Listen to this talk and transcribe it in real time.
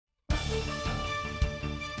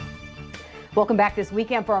Welcome back this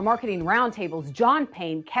weekend for our marketing roundtables. John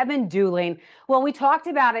Payne, Kevin Dooling. Well, we talked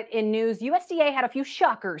about it in news. USDA had a few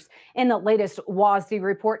shockers in the latest WASDE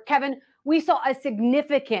report. Kevin, we saw a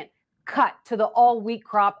significant cut to the all wheat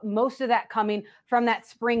crop, most of that coming from that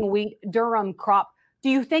spring wheat durum crop. Do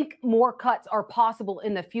you think more cuts are possible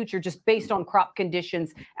in the future just based on crop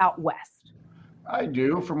conditions out west? I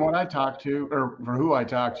do. From what I talked to, or for who I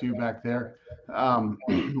talked to back there,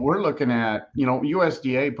 we're looking at,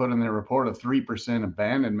 USDA put in their report a 3%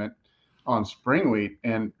 abandonment on spring wheat.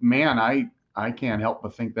 And man, I can't help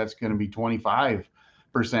but think that's going to be 25%.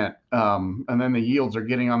 And then the yields are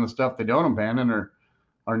getting on the stuff they don't abandon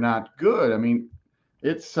are not good. I mean,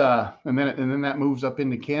 it's and then that moves up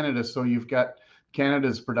into Canada. So you've got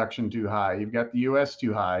Canada's production too high. You've got the US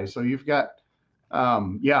too high. So you've got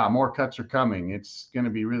more cuts are coming. It's going to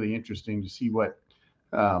be really interesting to see what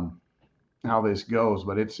how this goes,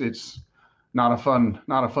 but it's not a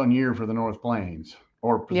fun year for the North Plains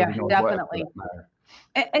or Pacific Northwest, definitely.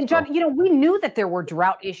 And John, we knew that there were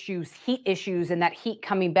drought issues, heat issues, and that heat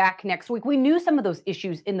coming back next week. We knew some of those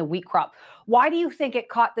issues in the wheat crop. Why do you think it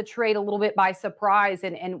caught the trade a little bit by surprise,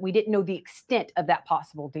 and we didn't know the extent of that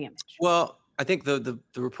possible damage? Well, I think the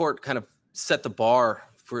report kind of set the bar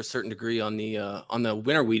for a certain degree on the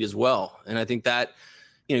winter wheat as well. And I think that,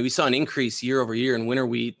 we saw an increase year over year in winter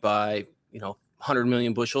wheat by, 100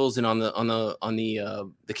 million bushels, and on the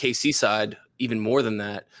KC side, even more than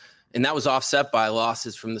that. And that was offset by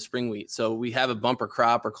losses from the spring wheat. So we have a bumper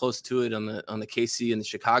crop or close to it on the KC and the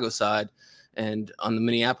Chicago side, and on the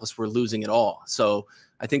Minneapolis, we're losing it all. So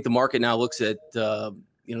I think the market now looks at the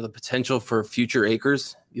potential for future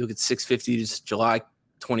acres. You look at 650 to July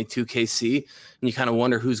 22 KC, and you kind of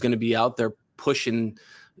wonder who's going to be out there pushing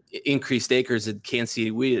increased acres at Kansas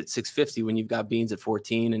City wheat at 650 when you've got beans at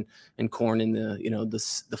 14 and corn in the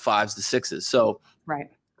the 5s to 6s. So right,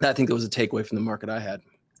 I think that was a takeaway from the market I had.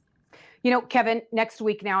 Kevin, next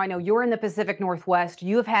week now, I know you're in the Pacific Northwest.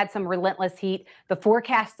 You have had some relentless heat. The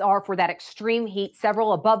forecasts are for that extreme heat,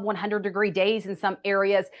 several above 100-degree days in some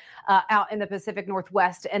areas out in the Pacific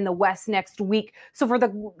Northwest and the West next week. So for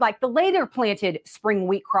the later planted spring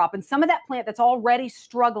wheat crop and some of that plant that's already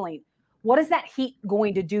struggling, what is that heat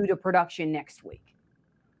going to do to production next week?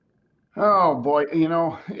 Oh boy,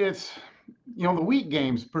 it's the wheat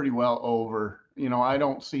game's pretty well over. I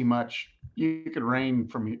don't see much. You could rain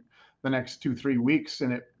from the next 2-3 weeks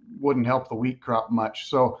and it wouldn't help the wheat crop much.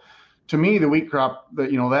 So to me, the wheat crop,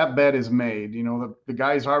 that bet is made. The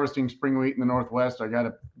guys harvesting spring wheat in the Northwest, I got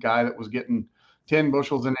a guy that was getting 10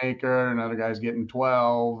 bushels an acre, another guy's getting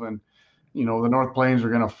 12, and the North Plains are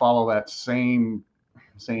going to follow that same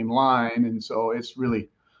line. And so it's really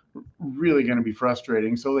going to be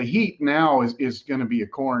frustrating. So the heat now is going to be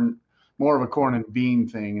more of a corn and bean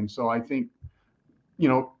thing. And so I think,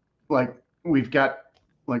 we've got,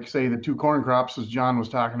 say, the two corn crops, as John was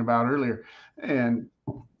talking about earlier, and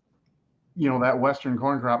that western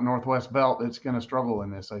corn crop, Northwest belt, it's going to struggle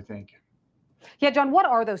in this, I think. Yeah, John, what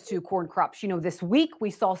are those two corn crops? This week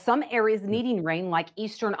we saw some areas needing rain, like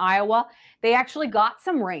eastern Iowa. They actually got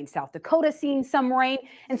some rain. South Dakota seeing some rain.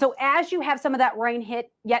 And so as you have some of that rain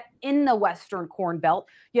hit, yet in the western corn belt,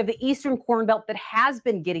 you have the eastern corn belt that has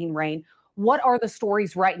been getting rain. What are the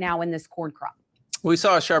stories right now in this corn crop? We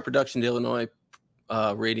saw a sharp reduction to Illinois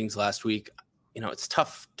ratings last week. It's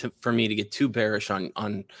tough for me to get too bearish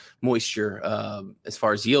on moisture as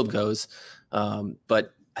far as yield goes.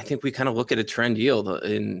 But I think we kind of look at a trend yield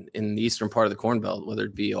in the eastern part of the Corn Belt, whether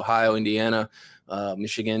it be Ohio, Indiana,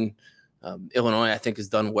 Michigan, Illinois. I think has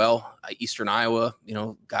done well. Eastern Iowa,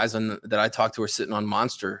 guys that I talked to are sitting on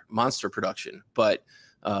monster production. But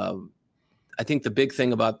I think the big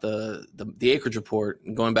thing about the acreage report,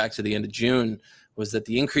 going back to the end of June, was that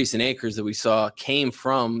the increase in acres that we saw came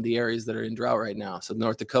from the areas that are in drought right now. So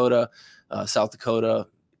North Dakota, South Dakota,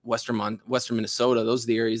 Western Minnesota, those are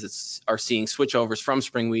the areas that are seeing switchovers from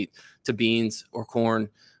spring wheat to beans or corn,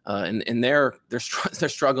 and they're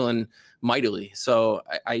struggling mightily. So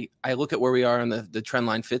I look at where we are on the trend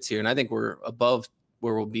line fits here, and I think we're above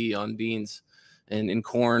where we'll be on beans. And in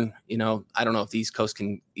corn, I don't know if the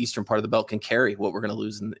eastern part of the belt can carry what we're going to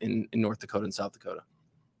lose in North Dakota and South Dakota.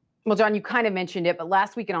 Well, John, you kind of mentioned it, but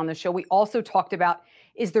last weekend on the show, we also talked about,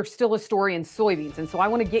 is there still a story in soybeans? And so I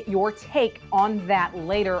want to get your take on that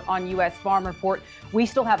later on US Farm Report. We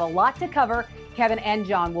still have a lot to cover. Kevin and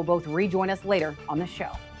John will both rejoin us later on the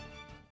show.